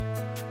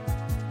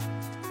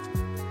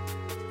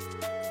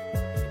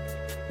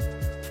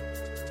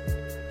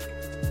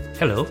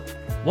Hello,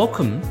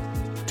 welcome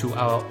to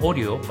our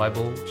audio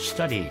Bible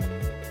study.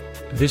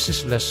 This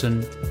is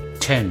lesson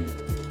 10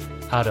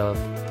 out of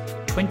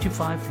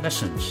 25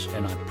 lessons,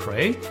 and I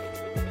pray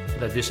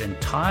that this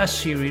entire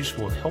series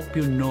will help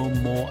you know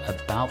more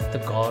about the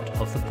God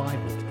of the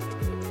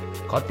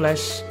Bible. God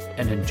bless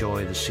and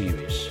enjoy the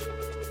series.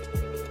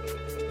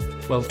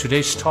 Well,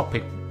 today's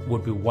topic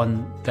would be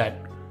one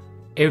that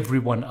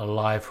everyone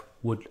alive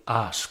would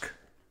ask.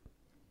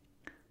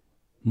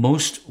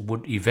 Most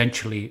would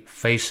eventually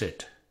face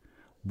it.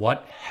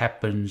 What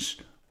happens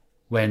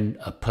when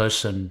a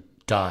person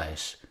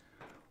dies?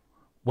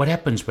 What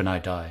happens when I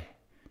die?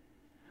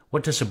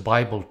 What does the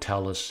Bible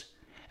tell us?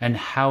 And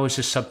how is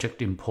the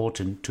subject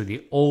important to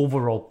the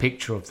overall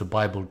picture of the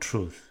Bible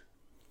truth?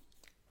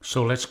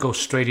 So let's go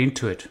straight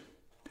into it.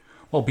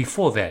 Well,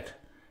 before that,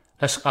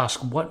 let's ask,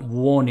 what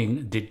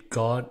warning did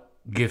God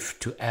give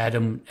to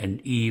Adam and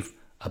Eve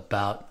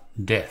about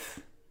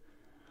death?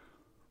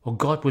 Well,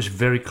 God was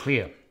very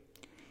clear.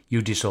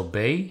 You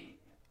disobey,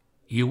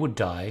 you would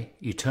die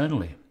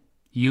eternally.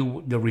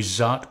 The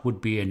result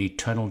would be an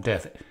eternal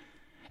death.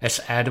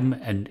 As Adam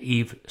and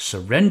Eve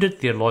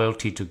surrendered their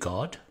loyalty to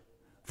God,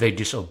 they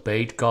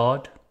disobeyed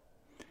God,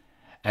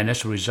 and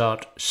as a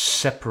result,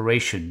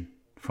 separation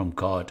from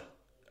God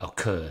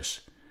occurs.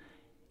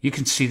 You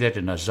can see that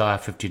in Isaiah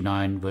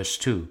 59 verse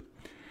 2.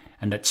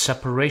 And that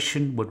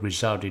separation would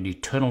result in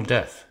eternal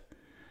death.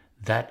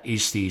 That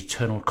is the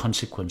eternal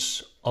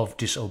consequence of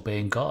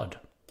disobeying God.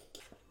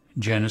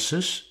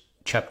 Genesis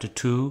chapter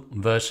 2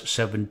 verse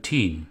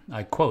 17,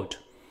 I quote,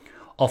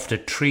 "Of the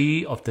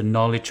tree of the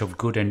knowledge of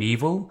good and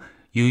evil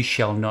you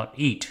shall not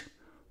eat,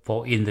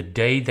 for in the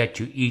day that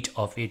you eat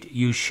of it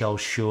you shall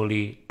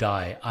surely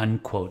die,"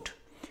 unquote.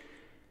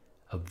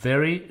 A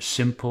very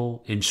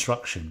simple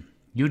instruction.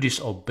 You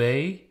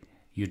disobey,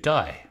 you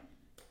die.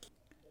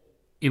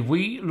 If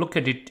we look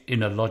at it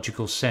in a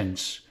logical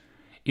sense,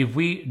 if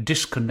we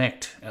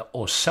disconnect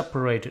or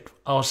separate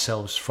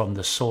ourselves from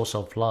the source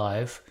of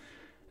life,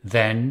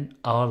 then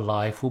our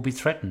life will be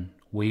threatened.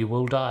 We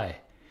will die.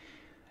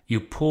 You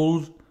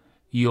pull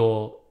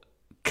your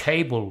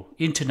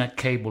internet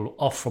cable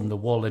off from the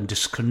wall and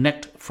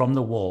disconnect from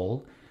the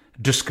wall,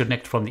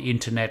 disconnect from the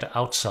internet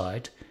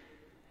outside,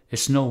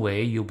 there's no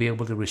way you'll be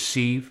able to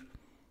receive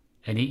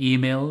any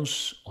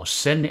emails or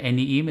send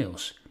any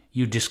emails.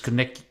 You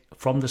disconnect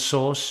from the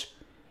source,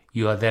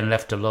 you are then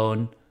left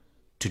alone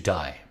to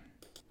die.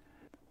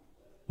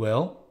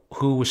 Well,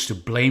 who was to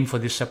blame for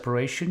this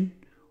separation?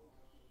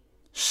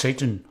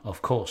 Satan,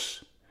 of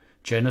course.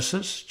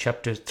 Genesis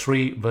chapter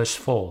 3 verse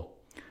 4.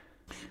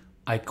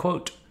 I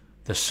quote,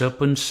 "The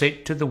serpent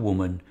said to the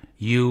woman,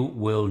 'You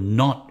will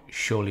not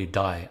surely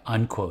die,'"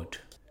 unquote.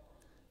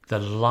 The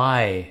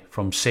lie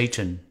from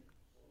Satan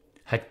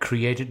had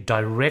created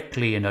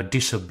directly in a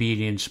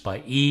disobedience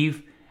by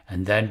Eve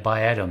and then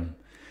by Adam.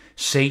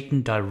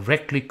 Satan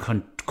directly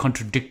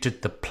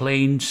contradicted the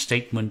plain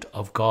statement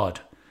of God.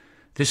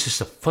 This is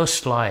the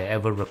first lie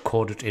ever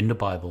recorded in the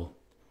Bible.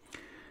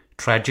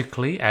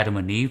 Tragically, Adam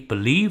and Eve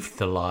believed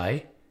the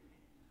lie.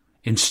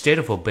 Instead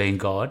of obeying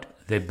God,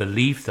 they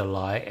believed the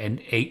lie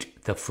and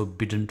ate the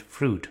forbidden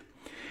fruit.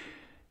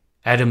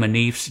 Adam and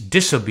Eve's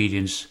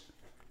disobedience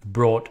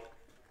brought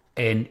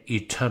an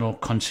eternal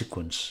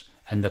consequence,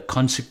 and the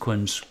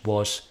consequence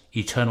was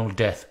eternal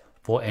death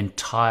for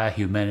entire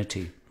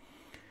humanity.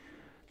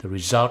 The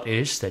result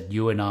is that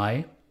you and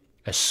I,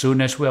 as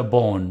soon as we are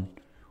born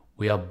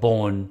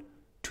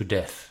to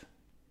death.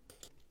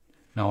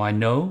 Now I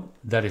know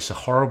that is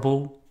a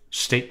horrible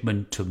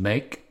statement to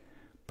make,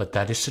 but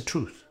that is the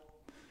truth.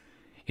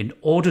 In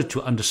order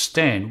to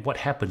understand what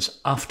happens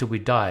after we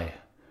die,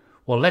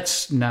 well,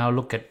 let's now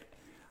look at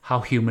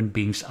how human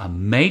beings are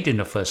made in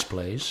the first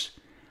place,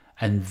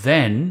 and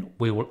then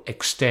we will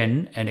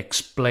extend and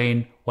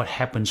explain what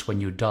happens when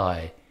you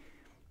die.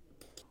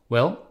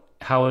 Well,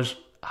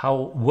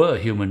 how were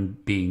human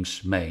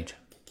beings made?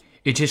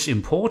 It is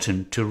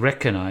important to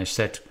recognize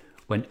that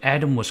when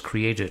Adam was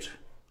created,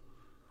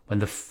 when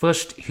the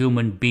first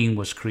human being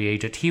was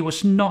created, he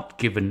was not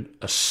given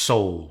a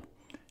soul.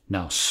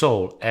 Now,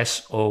 soul,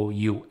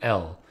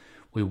 S-O-U-L.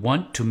 We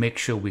want to make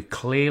sure we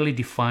clearly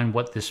define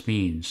what this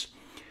means.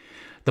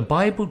 The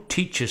Bible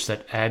teaches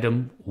that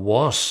Adam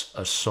was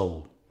a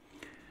soul.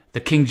 The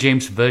King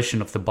James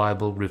Version of the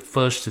Bible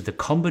refers to the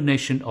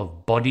combination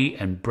of body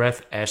and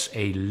breath as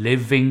a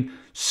living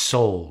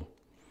soul.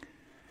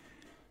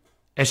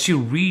 As you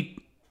read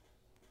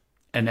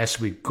and as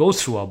we go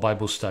through our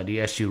Bible study,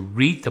 as you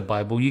read the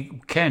Bible, you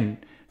can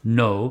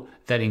know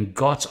that in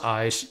God's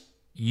eyes,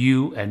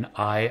 you and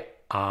I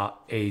are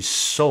a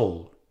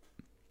soul.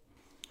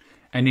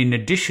 And in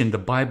addition, the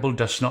Bible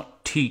does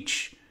not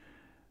teach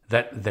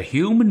that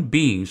human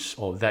beings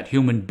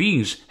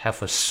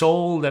have a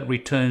soul that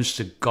returns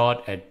to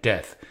God at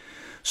death.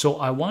 So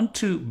I want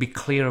to be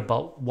clear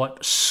about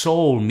what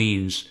soul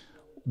means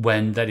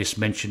when that is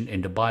mentioned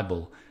in the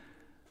Bible.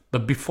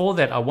 But before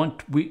that, I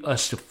want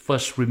us to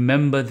first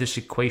remember this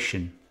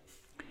equation.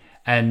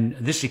 And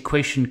this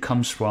equation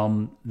comes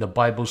from the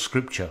Bible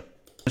scripture.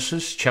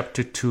 Genesis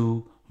chapter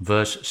 2,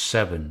 verse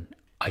 7.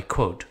 I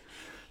quote,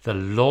 "The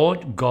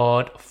Lord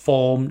God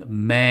formed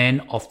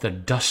man of the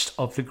dust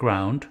of the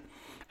ground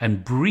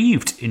and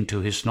breathed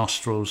into his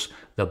nostrils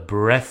the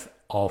breath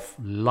of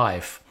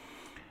life,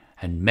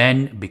 and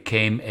man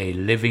became a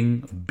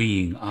living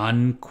being,"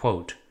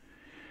 unquote.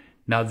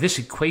 Now this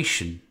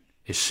equation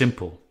is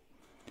simple.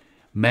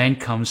 Man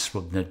comes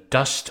from the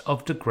dust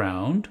of the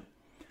ground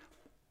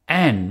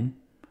and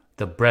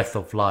the breath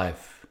of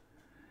life.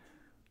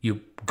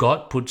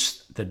 God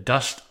puts the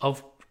dust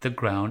of the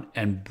ground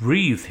and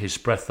breathes his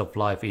breath of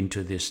life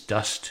into this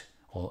dust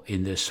or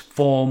in this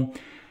form.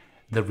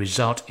 The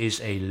result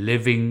is a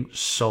living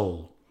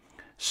soul.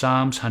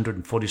 Psalms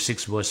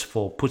 146 verse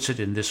 4 puts it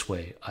in this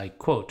way, I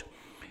quote,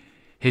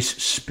 "His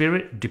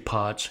spirit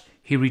departs,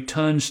 he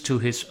returns to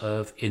his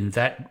earth. In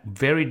that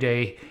very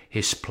day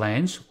his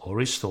plans or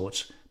his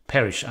thoughts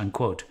perish,"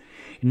 unquote.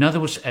 In other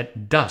words,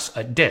 at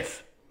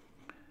death,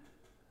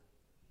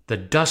 the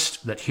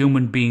dust that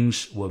human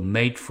beings were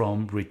made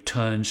from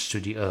returns to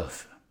the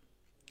earth.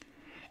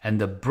 And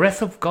the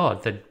breath of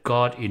God that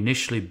God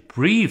initially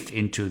breathed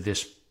into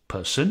this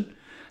person,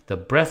 the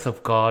breath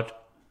of God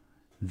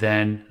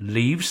then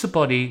leaves the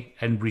body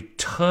and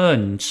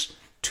returns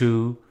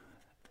to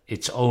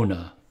its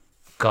owner,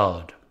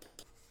 God.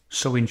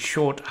 So in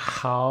short,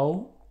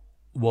 how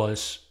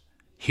was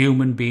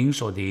human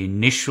beings or the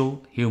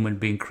initial human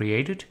being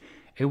created?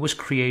 It was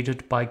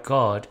created by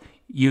God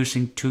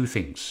using two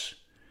things: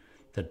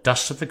 the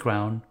dust of the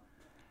ground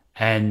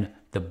and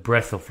the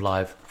breath of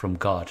life from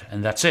God.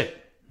 And that's it.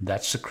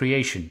 That's the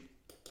creation.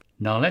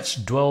 Now let's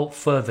dwell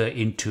further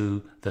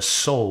into the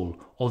soul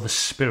or the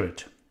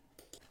spirit.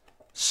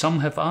 Some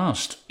have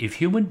asked, if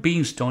human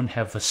beings don't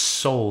have a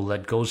soul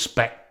that goes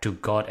back to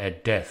God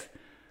at death,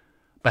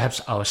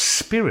 perhaps our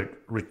spirit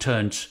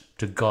returns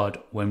to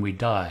God when we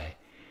die.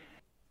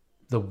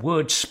 The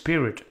word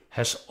spirit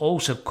has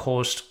also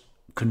caused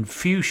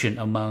confusion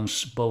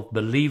amongst both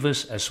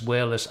believers as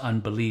well as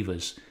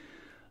unbelievers.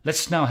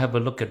 Let's now have a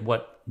look at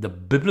what the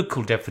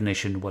biblical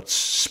definition, what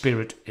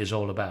spirit is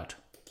all about.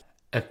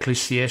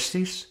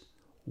 Ecclesiastes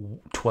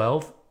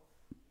 12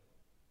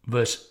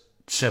 verse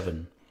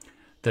 7.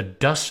 "The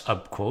dust,"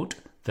 unquote,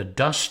 "the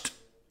dust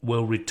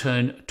will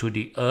return to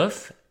the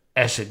earth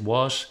as it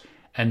was,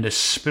 and the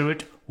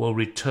spirit will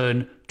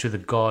return to the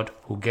God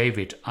who gave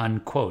it,"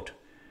 unquote.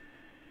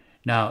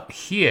 Now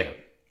here,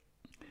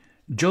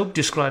 Job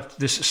describes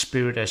this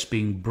spirit as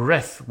being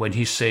breath when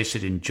he says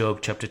it in Job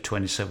chapter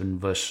 27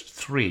 verse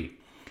 3.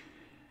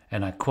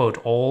 And I quote,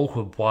 "All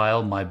the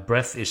while my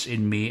breath is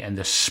in me and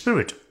the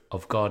spirit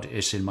of God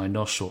is in my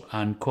nostril,"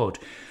 unquote.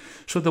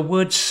 So the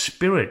word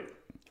spirit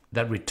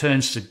that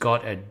returns to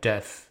God at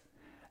death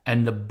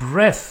and the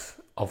breath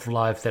of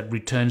life that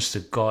returns to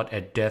God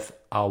at death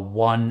are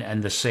one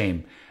and the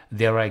same.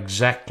 They are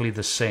exactly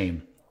the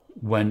same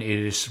when it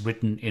is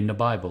written in the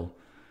Bible.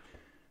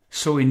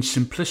 So in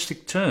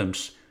simplistic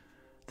terms,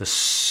 the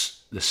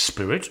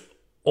spirit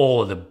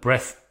or the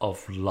breath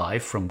of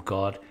life from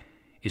God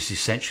is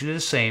essentially the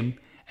same,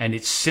 and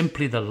it's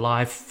simply the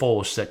life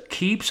force that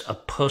keeps a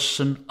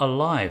person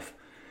alive.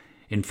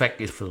 In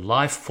fact, it's the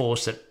life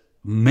force that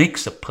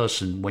makes a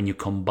person when you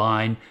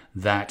combine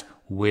that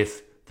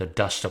with the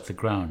dust of the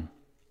ground.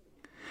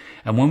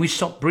 And when we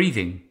stop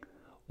breathing,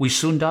 we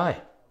soon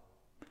die.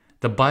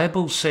 The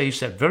Bible says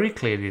that very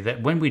clearly,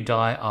 that when we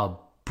die, our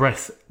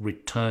breath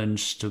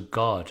returns to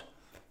God.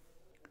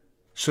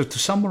 So to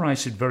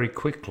summarize it very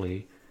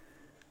quickly,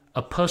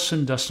 a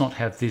person does not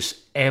have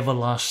this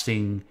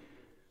everlasting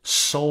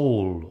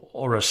soul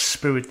or a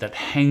spirit that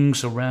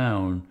hangs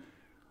around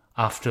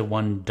after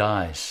one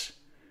dies.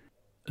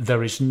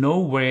 There is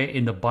nowhere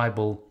in the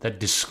Bible that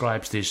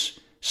describes this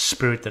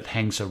spirit that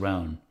hangs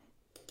around.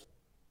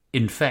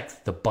 In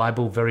fact, the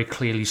Bible very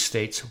clearly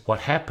states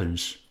what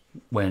happens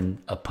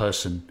when a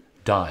person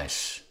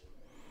dies.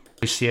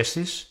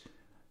 Ecclesiastes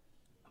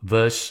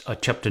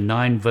chapter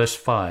 9 verse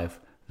 5,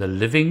 "The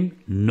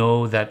living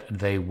know that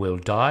they will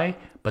die,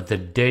 but the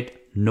dead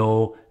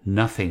know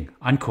nothing,"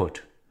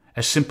 unquote.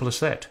 As simple as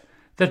that.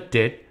 The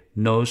dead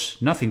knows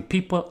nothing.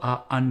 People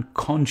are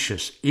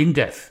unconscious in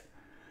death.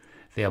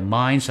 Their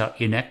minds are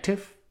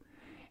inactive.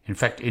 In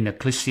fact, in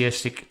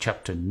Ecclesiastes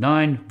chapter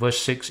 9 verse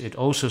 6, it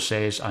also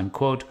says,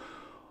 unquote,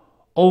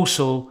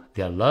 "Also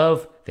their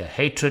love, their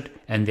hatred,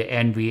 and their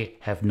envy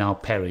have now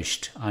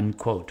perished,"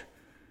 unquote.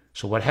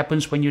 So what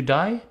happens when you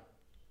die?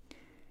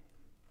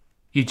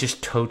 You're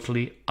just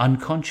totally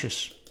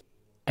unconscious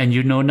and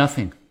you know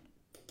nothing.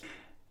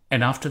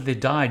 And after they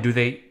die, do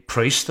they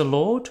praise the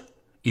Lord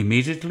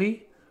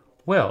immediately?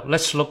 Well,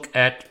 let's look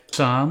at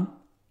Psalm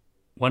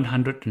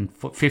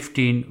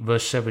 115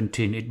 verse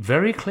 17. It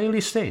very clearly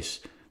states,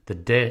 "The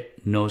dead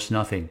knows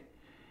nothing,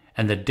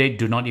 and the dead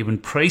do not even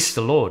praise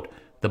the Lord."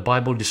 The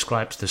Bible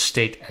describes the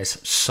state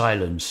as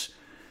silence.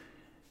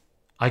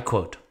 I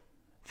quote,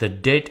 "The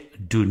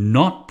dead do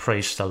not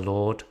praise the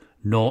Lord,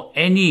 nor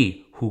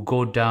any who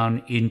go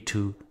down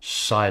into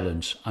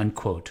silence,"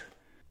 unquote.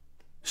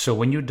 So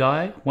when you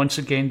die, once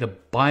again, the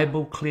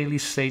Bible clearly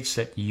states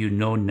that you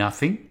know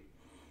nothing.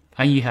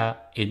 and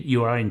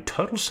you are in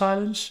total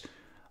silence,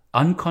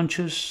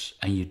 unconscious,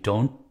 and you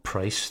don't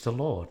praise the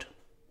Lord.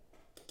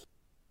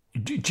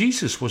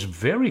 Jesus was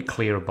very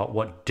clear about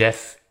what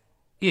death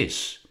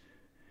is.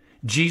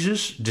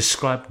 Jesus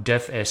described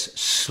death as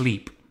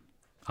sleep,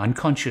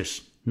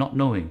 unconscious, not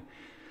knowing.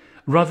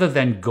 Rather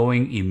than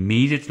going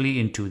immediately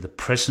into the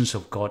presence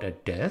of God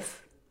at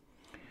death,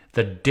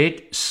 the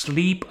dead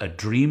sleep a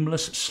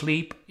dreamless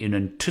sleep in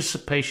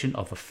anticipation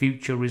of a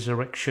future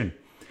resurrection.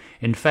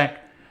 In fact,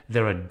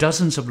 there are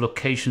dozens of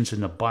locations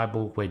in the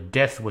Bible where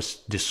death was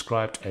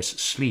described as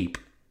sleep.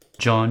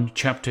 John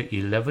chapter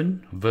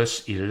 11,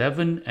 verse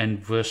 11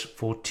 and verse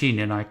 14,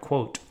 and I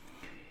quote,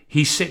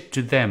 "He said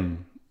to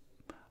them,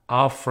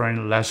 'Our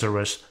friend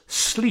Lazarus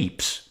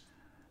sleeps,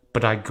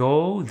 but I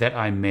go that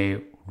I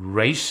may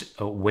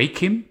wake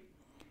him.'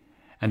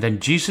 And then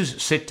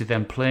Jesus said to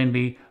them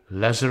plainly,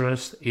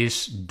 'Lazarus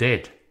is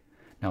dead.'"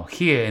 Now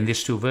here in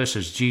these two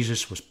verses,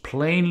 Jesus was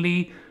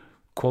plainly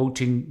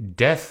quoting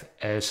death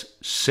as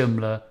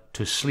similar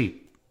to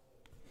sleep.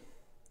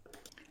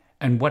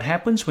 And what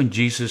happens when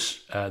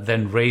Jesus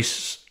then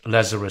raised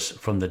Lazarus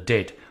from the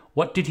dead?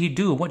 What did he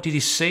do? What did he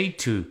say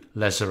to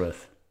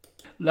Lazarus?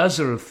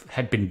 Lazarus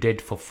had been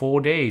dead for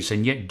 4 days,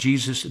 and yet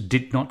Jesus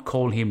did not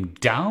call him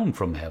down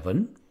from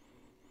heaven,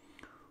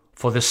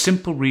 for the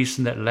simple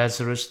reason that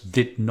Lazarus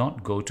did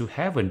not go to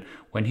heaven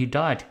when he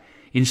died.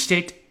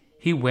 Instead,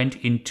 he went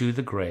into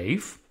the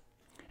grave,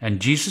 and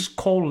Jesus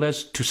called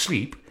to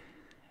sleep,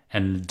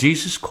 and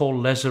Jesus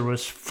called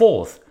Lazarus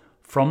forth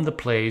from the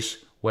place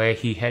where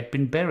he had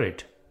been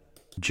buried.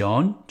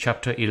 John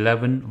chapter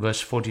 11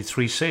 verse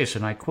 43 says,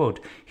 and I quote,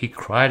 "He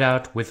cried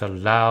out with a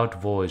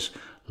loud voice,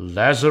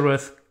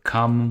 'Lazarus,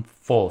 come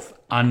forth,'"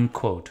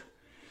 unquote.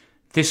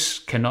 This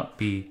cannot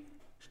be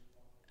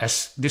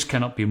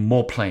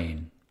more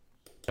plain.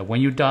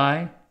 When you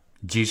die,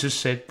 Jesus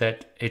said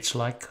that it's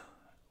like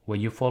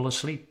when you fall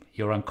asleep.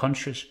 You're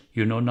unconscious.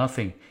 You know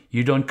nothing.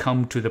 You don't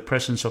come to the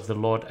presence of the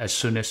Lord as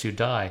soon as you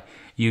die.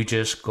 You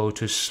just go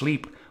to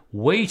sleep,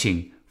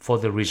 waiting for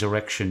the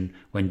resurrection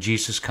when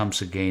Jesus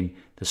comes again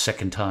the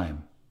second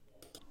time.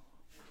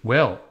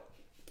 Well,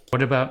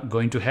 what about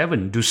going to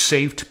heaven? Do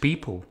saved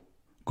people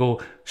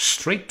go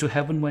straight to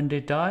heaven when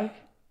they die?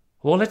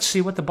 Well, let's see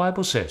what the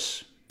Bible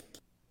says.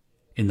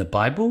 In the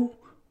Bible,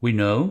 we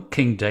know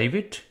King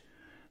David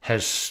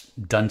has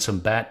done some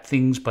bad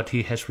things, but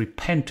he has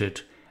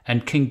repented,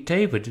 and King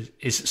David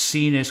is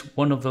seen as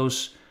one of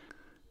those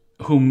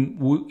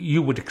whom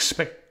you would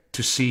expect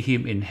to see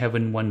him in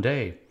heaven one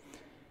day.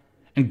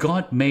 And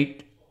God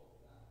made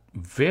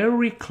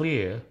very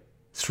clear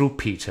through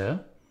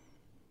Peter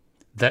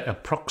that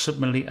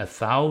approximately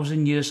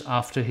 1,000 years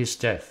after his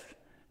death,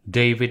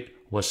 David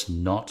was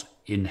not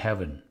in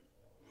heaven.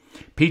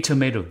 Peter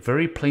made a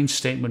very plain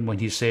statement when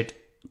he said,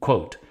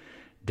 quote,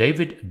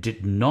 "David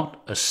did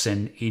not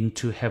ascend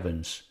into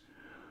heavens,"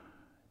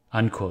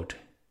 unquote.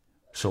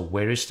 So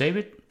where is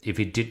David if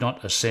he did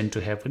not ascend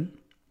to heaven?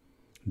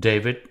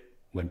 David,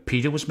 when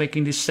Peter was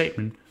making this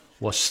statement,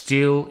 was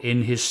still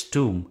in his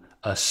tomb,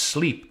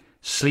 asleep,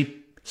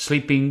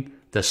 sleeping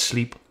the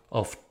sleep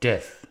of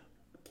death.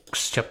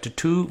 Chapter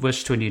 2,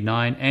 verse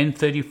 29 and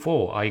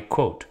 34, I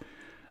quote,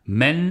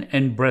 "Men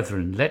and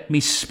brethren, let me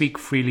speak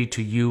freely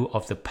to you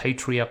of the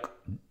patriarch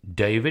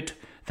David,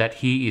 that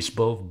he is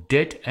both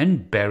dead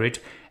and buried,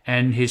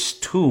 and his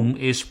tomb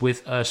is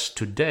with us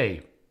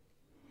today.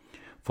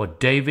 For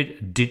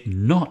David did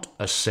not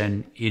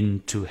ascend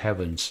into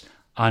heavens,"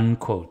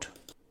 unquote.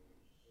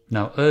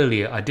 Now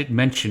earlier I did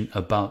mention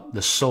about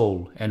the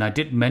soul, and I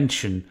did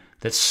mention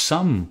that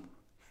some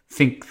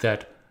think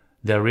that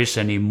there is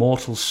an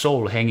immortal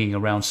soul hanging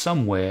around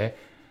somewhere,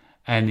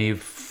 and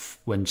if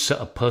when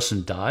a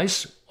person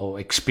dies or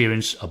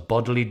experiences a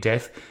bodily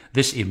death,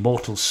 this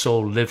immortal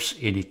soul lives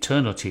in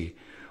eternity.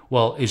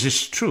 Well, is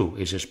this true?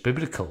 Is this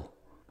biblical?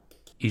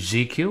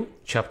 Ezekiel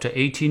chapter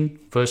 18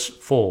 verse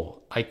 4,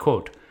 I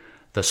quote,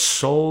 "The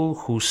soul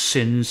who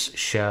sins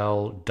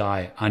shall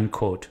die,"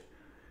 unquote.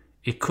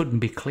 It couldn't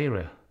be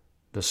clearer.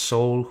 The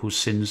soul who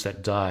sins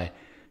that die.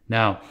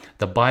 Now,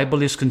 the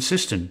Bible is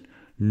consistent.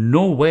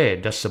 Nowhere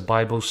does the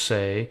Bible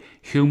say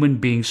human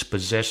beings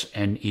possess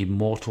an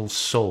immortal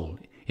soul.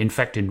 In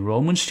fact, in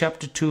Romans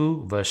chapter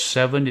 2, verse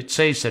 7, it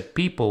says that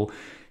people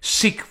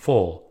seek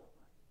for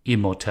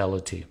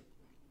immortality.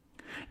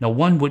 Now,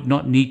 one would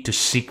not need to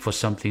seek for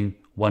something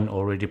one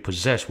already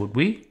possessed, would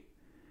we?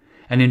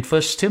 And in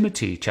 1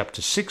 Timothy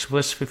chapter 6,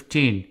 verse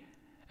 15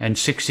 and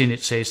 16,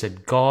 it says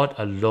that God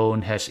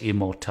alone has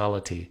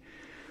immortality.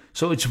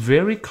 So it's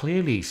very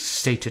clearly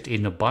stated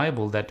in the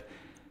Bible that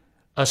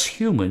us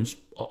humans,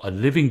 or a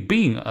living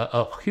being,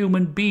 a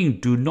human being,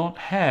 do not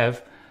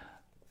have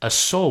a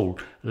soul,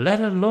 let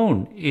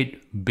alone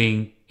it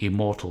being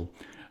immortal.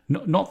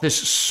 Not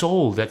this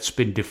soul that's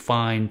been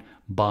defined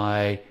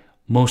by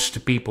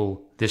most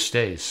people these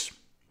days.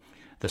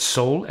 The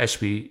soul,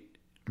 as we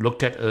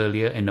looked at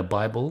earlier in the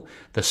Bible,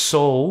 the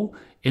soul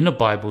in the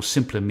Bible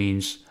simply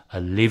means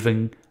a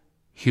living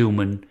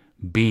human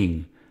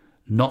being,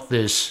 not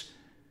this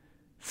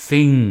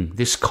thing,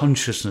 this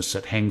consciousness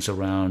that hangs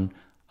around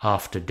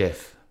after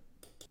death.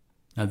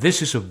 Now,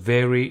 this is a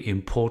very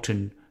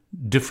important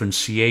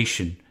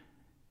differentiation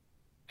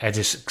as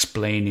is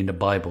explained in the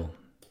Bible.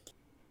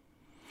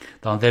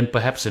 Now, then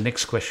perhaps the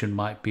next question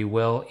might be,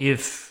 well,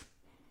 if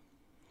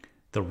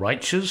the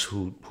righteous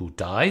who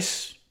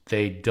dies,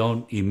 they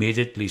don't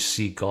immediately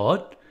see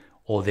God,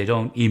 or they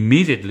don't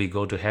immediately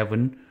go to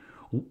heaven,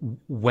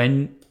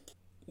 when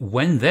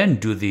then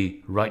do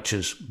the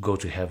righteous go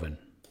to heaven?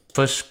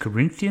 1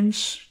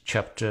 Corinthians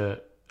chapter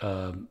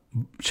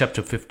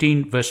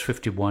 15, verse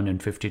 51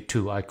 and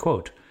 52, I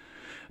quote,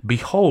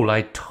 "Behold,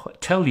 I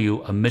tell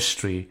you a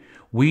mystery.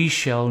 We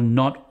shall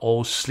not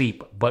all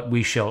sleep, but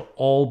we shall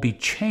all be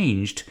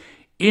changed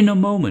in a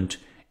moment,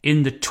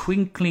 in the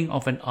twinkling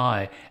of an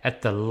eye,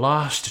 at the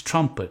last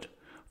trumpet.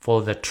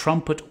 For the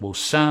trumpet will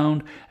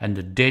sound, and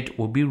the dead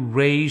will be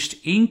raised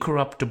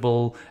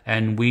incorruptible,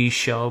 and we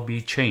shall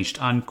be changed."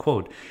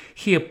 Unquote.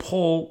 Here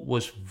Paul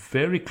was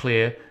very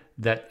clear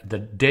that the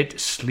dead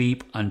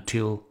sleep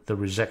until the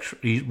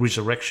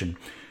resurrection.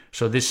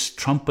 So this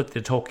trumpet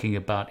they're talking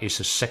about is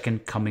the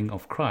second coming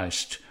of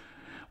Christ.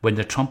 When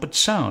the trumpet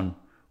sound,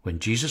 when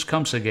Jesus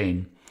comes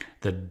again,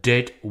 the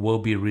dead will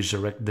be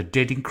resurrected. The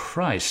dead in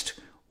Christ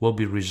will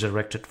be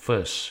resurrected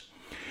first.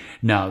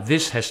 Now,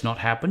 this has not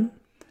happened.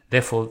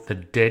 Therefore, the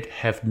dead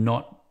have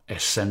not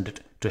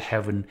ascended to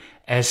heaven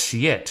as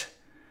yet.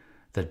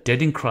 The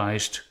dead in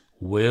Christ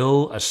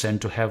will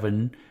ascend to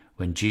heaven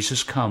when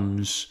Jesus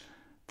comes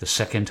the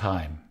second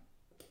time.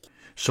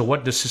 So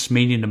what does this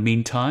mean in the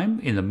meantime?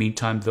 In the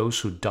meantime,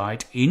 those who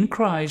died in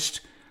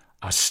Christ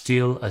are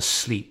still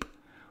asleep,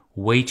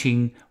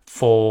 waiting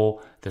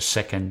for the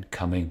second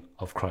coming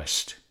of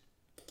Christ.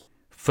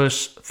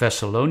 1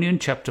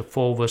 Thessalonians chapter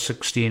 4, verse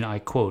 16, I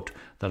quote,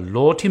 "The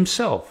Lord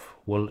himself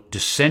will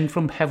descend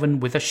from heaven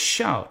with a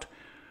shout,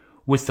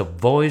 with the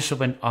voice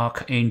of an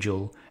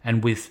archangel,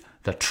 and with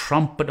the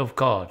trumpet of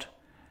God,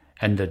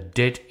 and the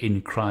dead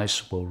in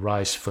Christ will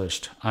rise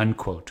first."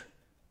 Unquote.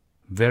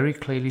 Very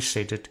clearly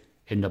stated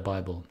in the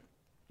Bible.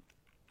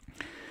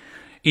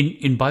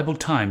 In Bible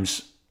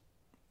times,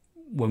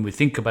 when we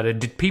think about it,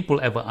 did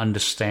people ever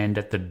understand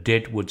that the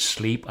dead would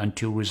sleep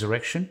until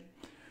resurrection?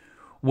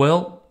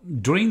 Well,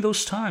 during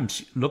those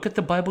times, look at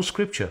the Bible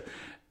scripture.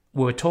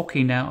 We're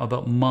talking now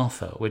about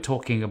Martha. We're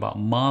talking about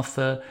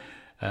Martha.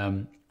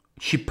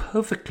 She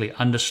perfectly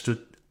understood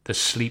the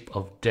sleep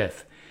of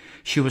death.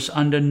 She was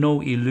under no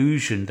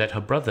illusion that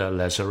her brother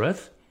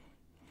Lazarus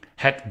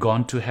had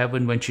gone to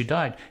heaven when she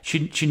died.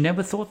 She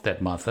never thought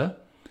that, Martha.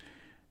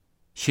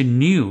 She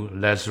knew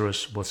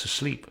Lazarus was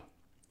asleep.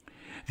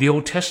 The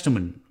Old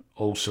Testament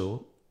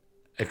also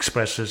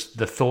expresses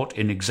the thought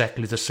in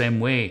exactly the same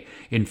way.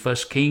 In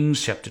 1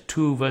 Kings chapter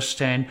 2, verse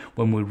 10,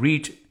 when we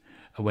read,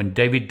 when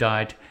David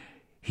died,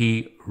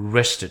 he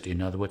rested.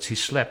 In other words, he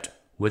slept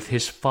with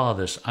his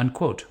fathers,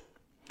 unquote.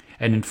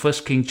 And in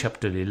 1 Kings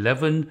chapter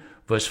 11,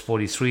 verse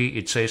 43,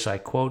 it says, I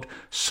quote,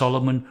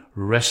 "Solomon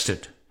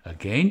rested."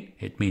 Again,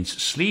 it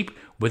means sleep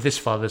with his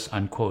fathers,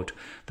 unquote.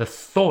 The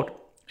thought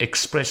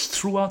expressed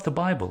throughout the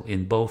Bible,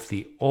 in both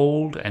the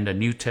Old and the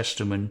New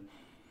Testament,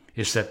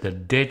 is that the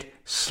dead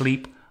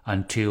sleep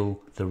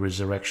until the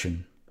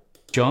resurrection.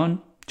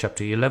 John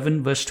chapter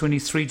 11, verse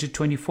 23 to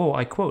 24,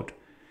 I quote,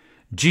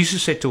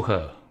 "Jesus said to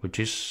her," which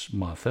is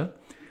Martha,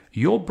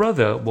 "Your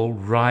brother will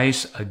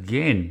rise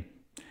again."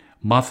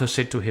 Martha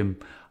said to him,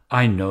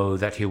 "I know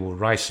that he will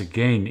rise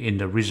again in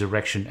the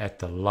resurrection at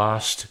the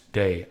last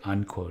day,"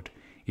 unquote.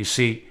 You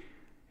see,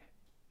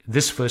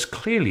 this verse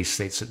clearly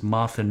states that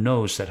Martha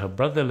knows that her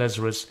brother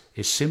Lazarus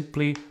is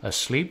simply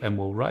asleep and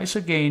will rise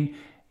again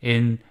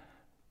in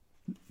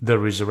the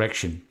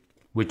resurrection,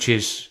 which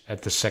is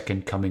at the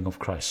second coming of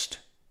Christ.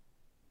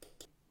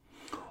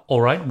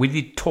 All right, we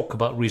did talk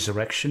about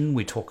resurrection,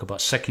 we talk about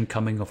second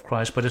coming of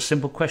Christ, but a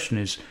simple question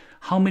is,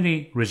 how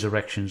many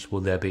resurrections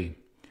will there be?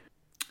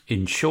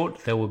 In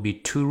short, there will be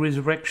 2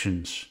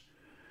 resurrections.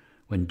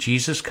 When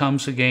Jesus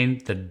comes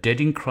again, the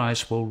dead in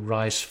Christ will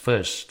rise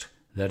first.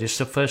 That is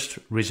the first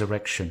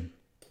resurrection.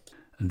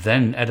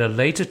 Then at a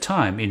later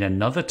time, in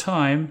another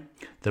time,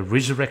 the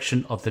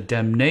resurrection of the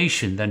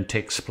damnation then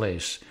takes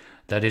place.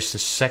 That is the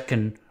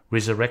second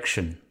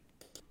resurrection.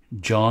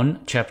 John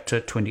chapter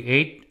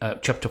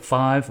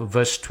 5,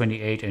 verse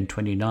 28 and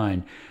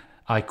 29,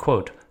 I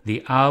quote,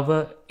 "The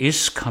hour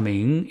is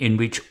coming in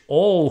which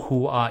all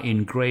who are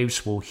in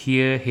graves will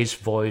hear his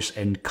voice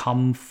and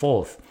come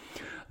forth.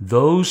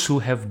 Those who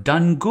have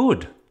done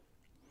good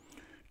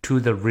to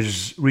the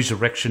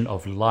resurrection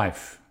of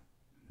life."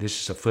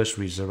 This is the first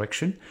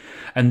resurrection.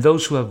 "And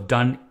those who have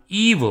done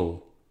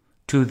evil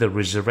to the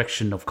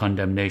resurrection of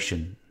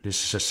condemnation."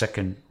 This is the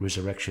second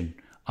resurrection,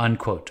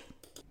 unquote.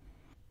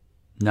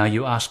 Now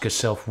you ask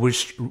yourself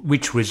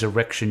which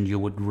resurrection you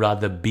would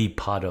rather be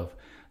part of,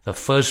 the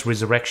first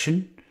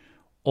resurrection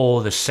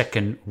or the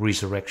second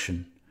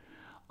resurrection.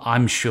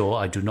 I'm sure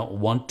I do not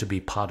want to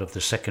be part of the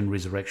second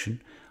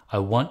resurrection. I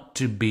want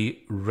to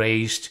be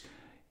raised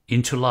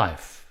into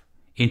life,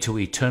 into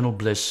eternal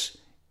bliss,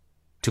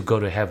 to go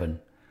to heaven.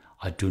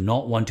 I do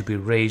not want to be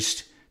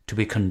raised to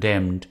be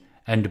condemned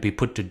and to be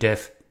put to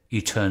death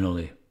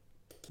eternally.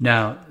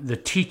 Now, the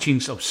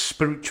teachings of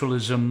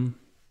spiritualism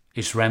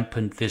is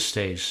rampant these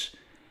days,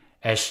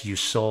 as you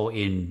saw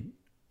in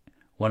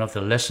one of the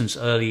lessons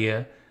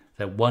earlier,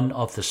 that one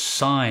of the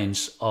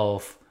signs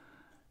of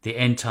the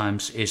end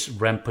times is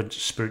rampant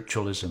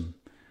spiritualism.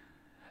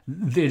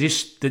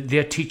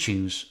 Their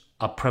teachings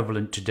are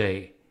prevalent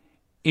today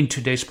in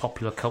today's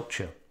popular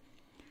culture.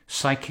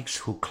 Psychics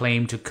who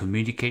claim to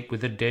communicate with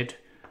the dead,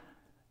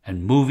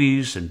 and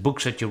movies and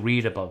books that you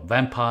read about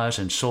vampires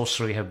and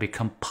sorcery have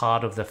become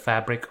part of the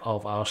fabric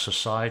of our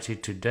society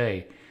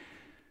today.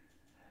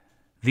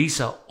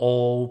 These are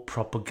all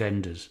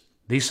propagandas.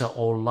 These are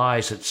all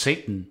lies that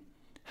Satan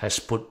has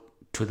put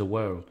to the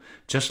world,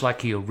 just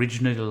like he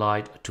originally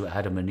lied to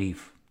Adam and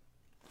Eve.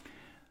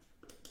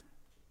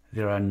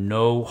 There are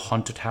no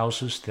haunted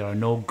houses, there are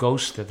no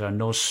ghosts, there are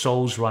no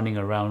souls running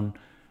around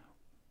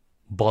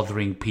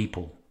bothering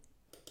people.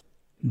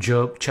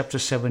 Job chapter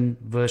 7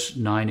 verse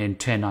 9 and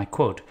 10, I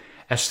quote,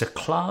 "As the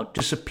cloud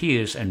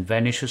disappears and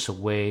vanishes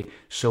away,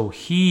 so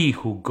he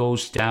who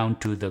goes down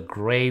to the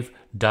grave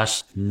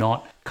does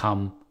not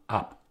come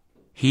up.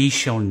 He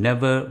shall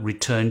never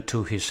return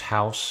to his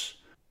house,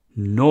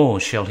 nor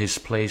shall his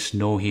place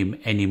know him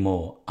any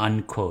more."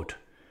 Unquote.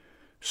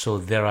 So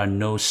there are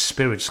no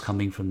spirits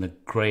coming from the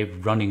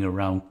grave running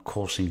around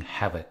causing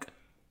havoc.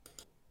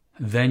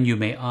 Then you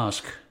may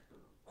ask,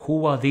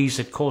 who are these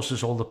that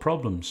causes all the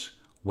problems?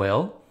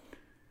 Well,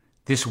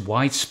 this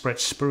widespread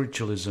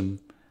spiritualism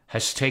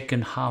has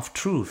taken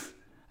half-truth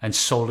and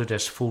sold it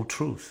as full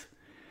truth.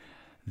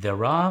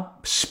 There are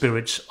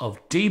spirits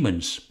of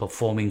demons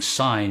performing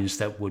signs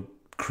that would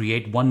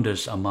create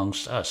wonders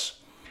amongst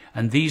us.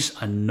 And these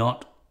are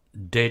not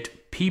dead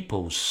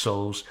people's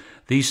souls.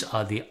 These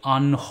are the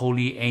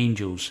unholy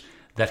angels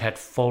that had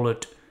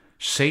followed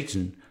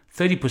Satan.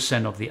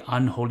 30% of the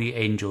unholy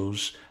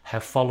angels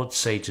have followed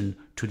Satan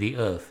to the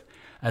earth.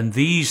 And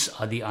these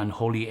are the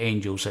unholy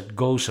angels that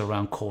goes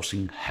around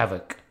causing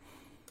havoc.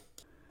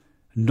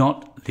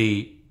 Not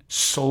the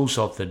souls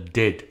of the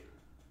dead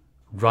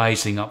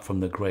rising up from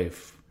the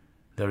grave.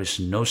 There is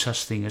no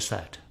such thing as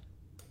that.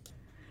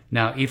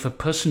 Now, if a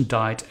person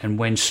died and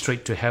went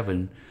straight to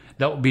heaven,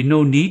 there would be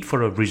no need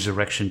for a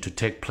resurrection to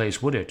take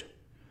place, would it?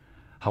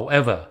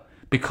 However,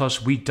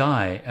 because we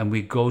die and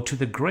we go to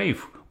the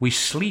grave, we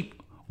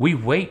sleep, we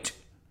wait.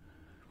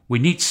 We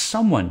need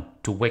someone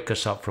to wake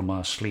us up from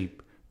our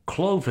sleep,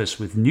 clothe us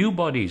with new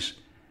bodies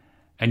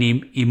and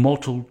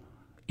immortal,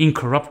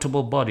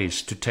 incorruptible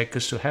bodies to take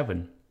us to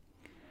heaven.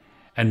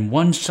 And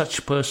one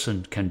such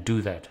person can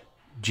do that,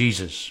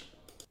 Jesus.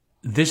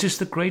 This is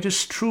the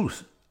greatest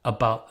truth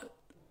about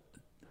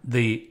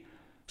the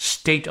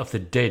state of the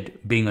dead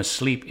being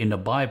asleep in the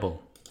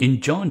Bible. In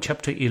John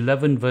chapter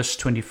 11 verse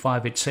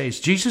 25 it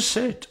says, Jesus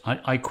said,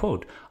 I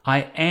quote,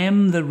 "I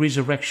am the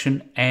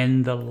resurrection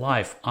and the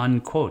life,"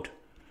 unquote.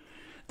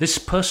 This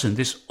person,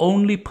 this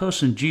only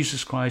person,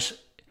 Jesus Christ,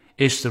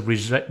 is the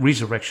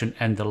resurrection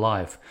and the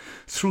life.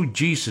 Through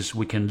Jesus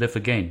we can live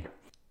again.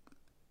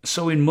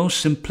 So in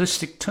most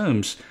simplistic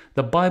terms,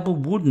 the Bible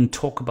wouldn't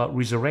talk about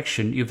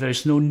resurrection if there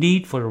is no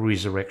need for a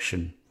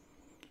resurrection.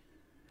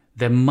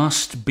 There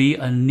must be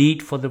a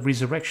need for the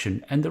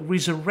resurrection, and the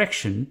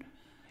resurrection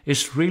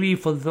is really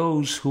for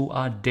those who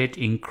are dead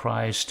in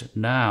Christ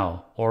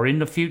now or in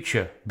the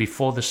future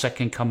before the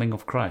second coming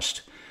of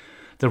Christ.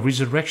 The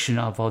resurrection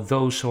are for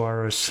those who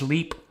are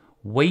asleep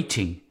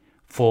waiting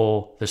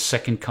for the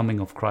second coming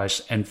of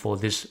Christ and for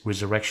this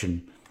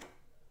resurrection.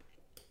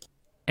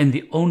 And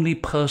the only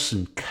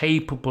person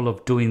capable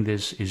of doing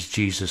this is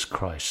Jesus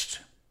Christ.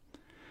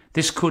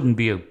 This couldn't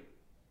be a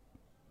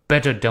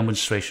better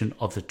demonstration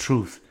of the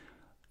truth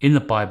in the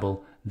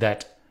Bible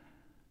that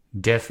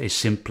death is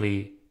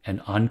simply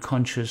an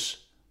unconscious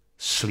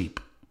sleep.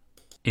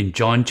 In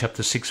John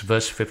chapter 6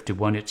 verse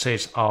 51 it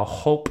says, "Our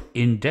hope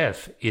in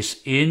death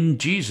is in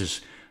Jesus,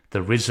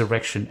 the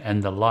resurrection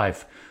and the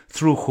life,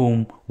 through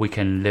whom we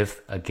can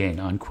live again,"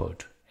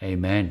 unquote.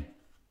 Amen.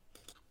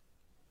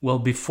 Well,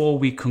 before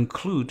we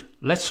conclude,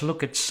 let's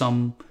look at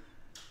some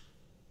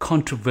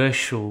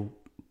controversial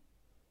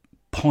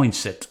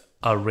points that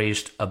are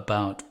raised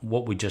about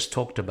what we just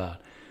talked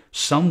about.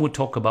 Some would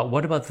talk about,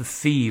 what about the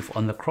thief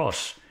on the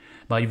cross?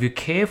 But if you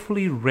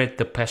carefully read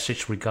the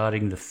passage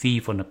regarding the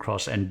thief on the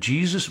cross, and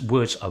Jesus'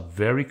 words are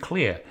very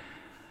clear.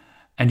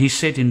 And he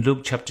said in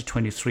Luke chapter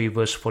 23,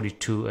 verse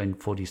 42 and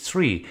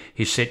 43,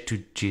 he said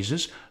to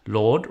Jesus,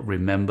 "Lord,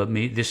 remember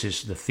me." This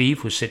is the thief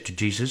who said to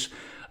Jesus,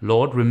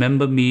 "Lord,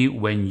 remember me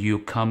when you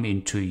come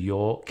into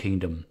your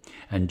kingdom."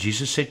 And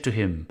Jesus said to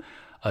him,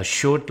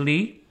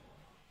 "Assuredly,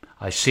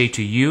 I say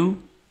to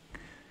you,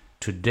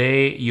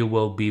 today you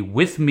will be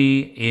with me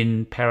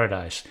in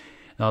paradise."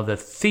 Now the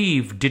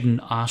thief didn't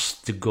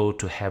ask to go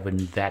to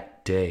heaven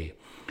that day.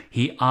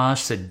 He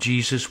asked that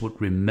Jesus would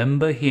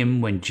remember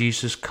him when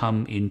Jesus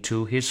come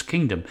into his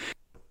kingdom.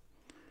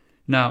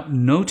 Now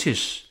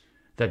notice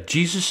that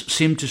Jesus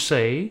seemed to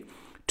say,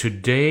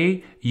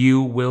 "Today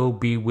you will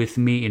be with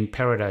me in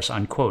paradise,"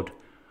 unquote.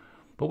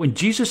 But when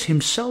Jesus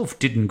himself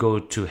didn't go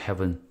to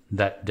heaven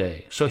that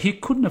day, so he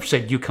couldn't have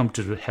said, "You come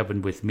to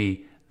heaven with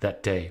me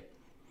that day."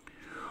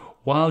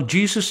 While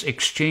Jesus'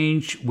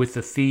 exchange with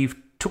the thief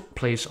took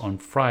place on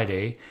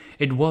Friday,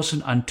 it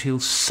wasn't until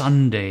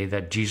Sunday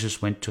that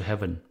Jesus went to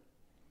heaven.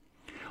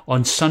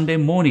 On Sunday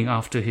morning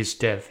after his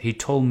death, he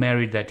told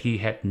Mary that he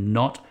had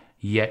not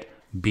yet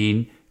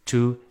been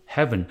to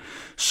heaven.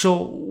 So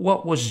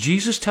what was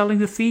Jesus telling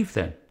the thief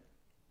then?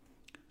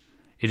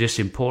 It is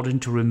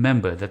important to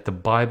remember that the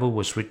Bible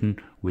was written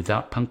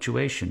without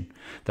punctuation.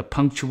 The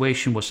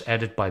punctuation was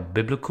added by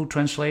biblical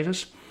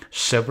translators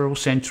several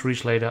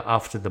centuries later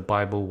after the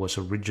Bible was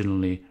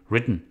originally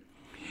written.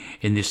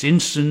 In this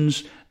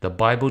instance, the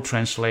Bible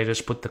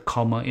translators put the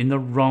comma in the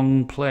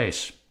wrong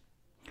place.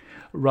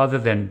 Rather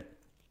than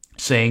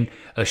saying,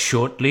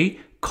 assuredly,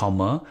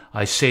 comma,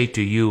 I say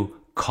to you,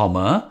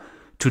 comma,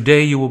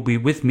 today you will be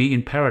with me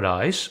in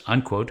paradise,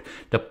 unquote,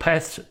 the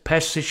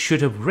passage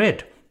should have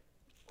read,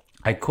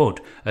 I quote,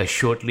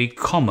 assuredly,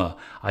 comma,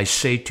 I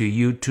say to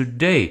you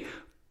today,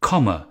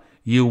 comma,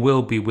 you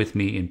will be with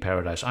me in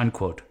paradise,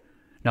 unquote.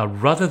 Now,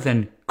 rather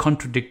than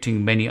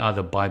contradicting many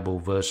other Bible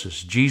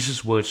verses,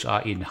 Jesus' words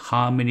are in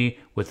harmony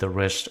with the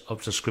rest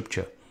of the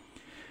scripture.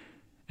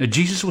 Now,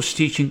 Jesus was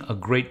teaching a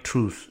great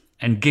truth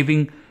and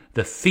giving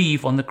the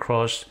thief on the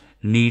cross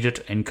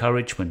needed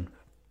encouragement.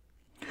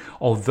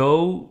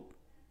 Although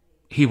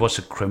he was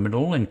a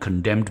criminal and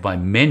condemned by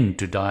men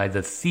to die,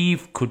 the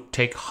thief could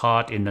take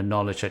heart in the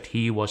knowledge that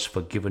he was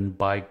forgiven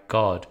by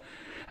God,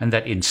 and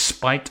that in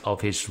spite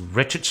of his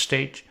wretched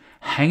state,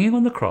 hanging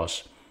on the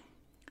cross,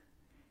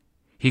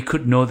 he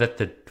could know that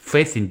the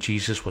faith in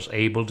Jesus was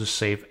able to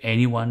save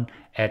anyone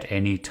at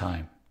any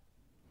time.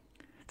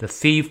 The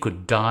thief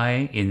could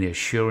die in the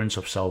assurance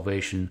of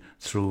salvation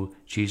through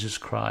Jesus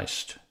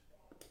Christ.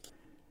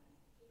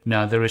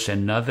 Now, there is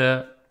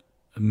another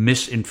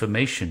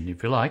misinformation,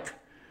 if you like,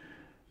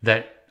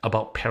 that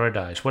about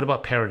paradise. What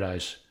about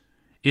paradise?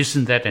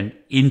 Isn't that an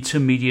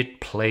intermediate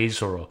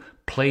place or a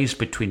place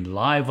between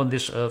life on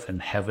this earth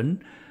and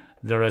heaven?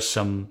 There are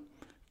some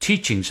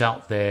teachings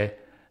out there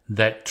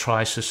that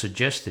tries to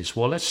suggest this.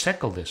 Well, let's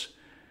tackle this.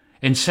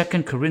 In 2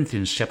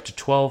 Corinthians chapter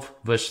 12,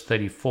 verse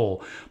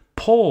 34,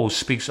 Paul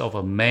speaks of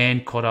a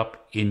man caught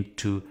up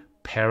into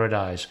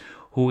paradise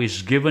who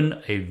is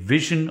given a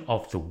vision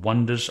of the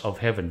wonders of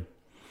heaven.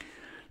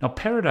 Now,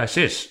 paradise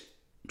is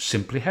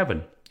simply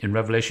heaven. In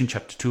Revelation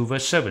chapter 2,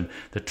 verse 7,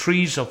 the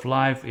trees of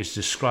life is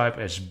described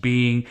as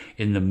being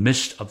in the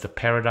midst of the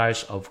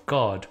paradise of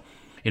God.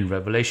 In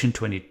Revelation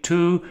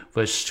 22,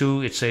 verse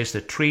 2, it says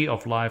the tree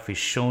of life is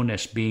shown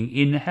as being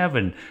in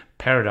heaven.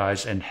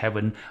 Paradise and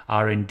heaven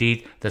are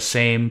indeed the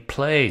same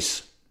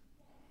place.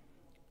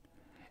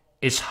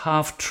 It's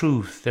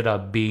half-truths that are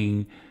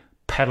being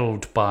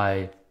peddled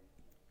by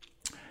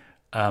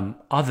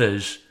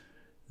others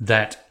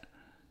that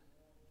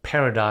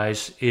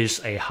paradise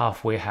is a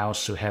halfway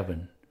house to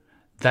heaven.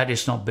 That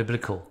is not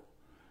biblical.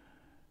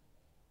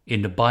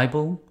 In the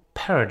Bible,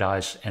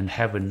 paradise and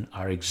heaven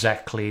are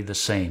exactly the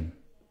same.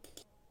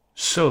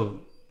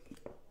 So,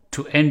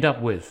 to end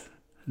up with,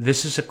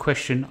 this is a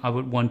question I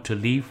would want to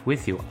leave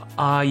with you.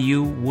 Are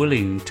you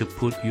willing to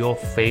put your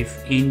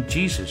faith in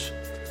Jesus?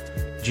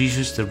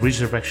 Jesus, the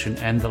resurrection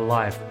and the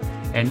life.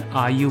 And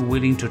are you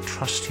willing to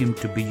trust Him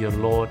to be your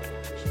Lord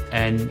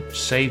and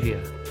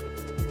Savior?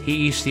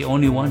 He is the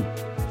only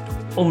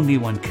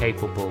one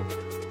capable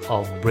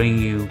of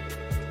bringing you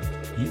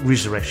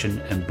resurrection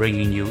and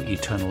bringing you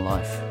eternal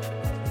life.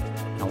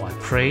 Now I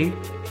pray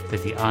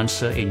that the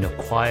answer in the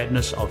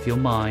quietness of your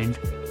mind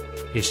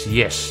is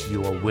yes,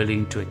 you are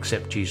willing to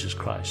accept Jesus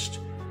Christ.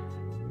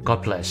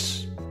 God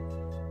bless.